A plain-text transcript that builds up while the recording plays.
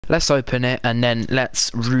let's open it and then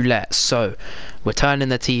let's roulette. So we're turning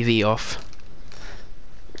the TV off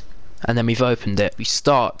and then we've opened it. We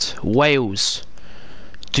start. Wales.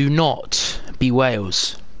 Do not be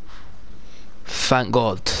Wales. Thank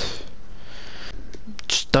God.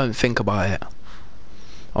 Just don't think about it.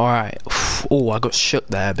 Alright. Oh, I got shook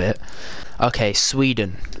there a bit. Okay,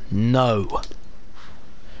 Sweden. No.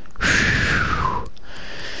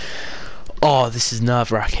 Oh, this is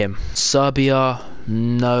nerve-wracking. Serbia.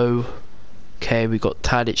 No. Okay, we got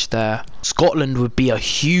Tadic there. Scotland would be a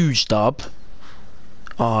huge dub.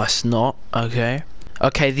 Oh, it's not. Okay.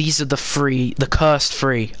 Okay, these are the cursed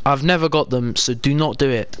three. I've never got them, so do not do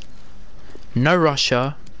it. No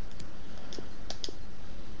Russia.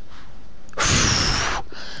 I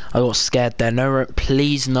got scared there. No,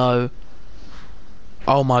 please no.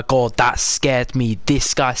 Oh my God, that scared me.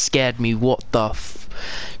 This guy scared me. What the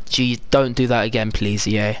Gee, don't do that again, please,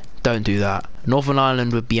 EA. Don't do that. Northern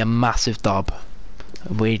Ireland would be a massive dub.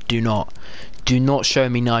 We do not. Do not show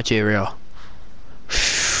me Nigeria.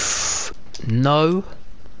 No.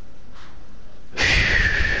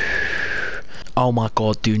 Oh my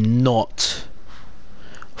God, do not.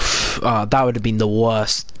 That would have been the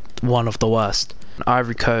worst. One of the worst.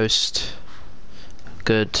 Ivory Coast.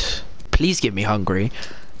 Good. Please get me Hungary.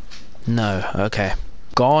 No, okay.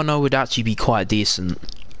 Ghana would actually be quite decent.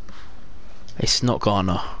 It's not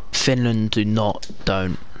Ghana. Finland,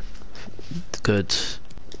 don't. Good.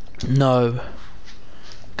 No.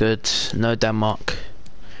 Good. No Denmark.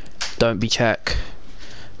 Don't be Czech.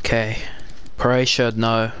 Okay. Croatia,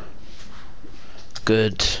 no.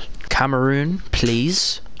 Good. Cameroon,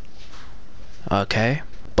 please. Okay.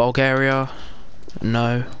 Bulgaria,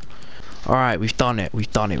 no. Alright, we've done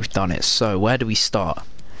it. So, where do we start?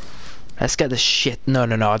 Let's get the shit. No,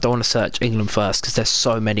 I don't want to search England first because there's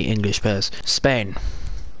so many English players. Spain.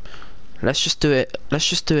 Let's just do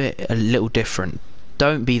it a little different.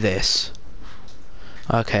 Don't be this.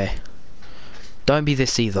 Okay. Don't be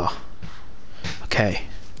this either. Okay.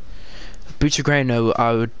 Buccigrano,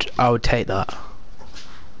 I would take that.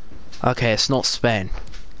 Okay, it's not Spain.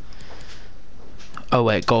 Oh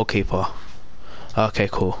wait, goalkeeper. Okay,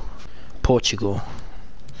 cool. Portugal.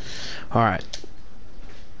 Alright.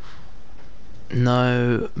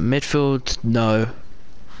 No. Midfield, no.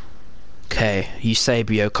 Okay,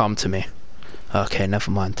 Eusebio, come to me. Okay, never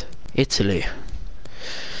mind. Italy.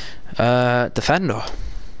 Defender.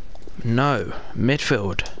 No.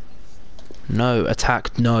 Midfield. No.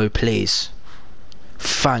 Attack, no, please.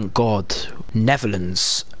 Thank God.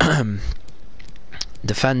 Netherlands.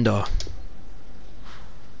 Defender.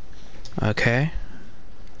 Okay.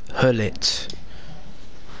 Hullet.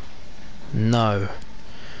 No.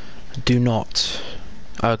 Do not.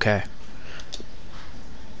 Okay.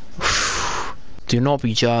 Do not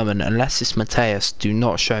be German unless it's Matthias. Do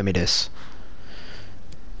not show me this.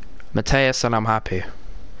 Matthias and I'm happy.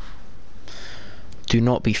 Do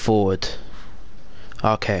not be forward.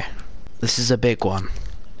 Okay. This is a big one.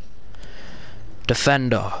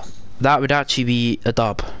 Defender. That would actually be a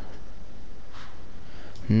dub.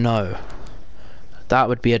 No. That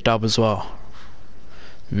would be a dub as well.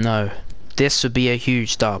 No. This would be a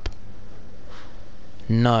huge dub.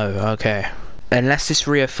 No, okay. Unless it's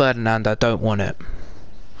Rio Ferdinand, I don't want it.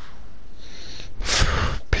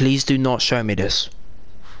 Please do not show me this.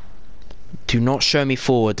 Do not show me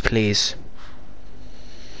forward, please.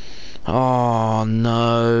 Oh,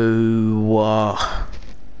 no.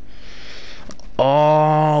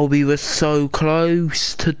 Oh, we were so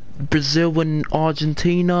close to Brazil and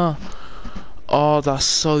Argentina. Oh, that's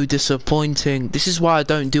so disappointing. This is why I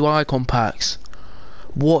don't do icon packs.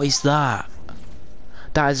 What is that?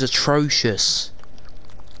 That is atrocious.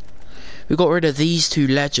 We got rid of these two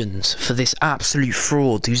legends for this absolute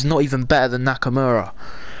fraud who's not even better than Nakamura.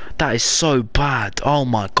 That is so bad. Oh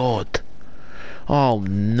my God. Oh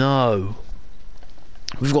no.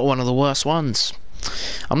 We've got one of the worst ones.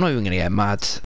 I'm not even gonna get mad.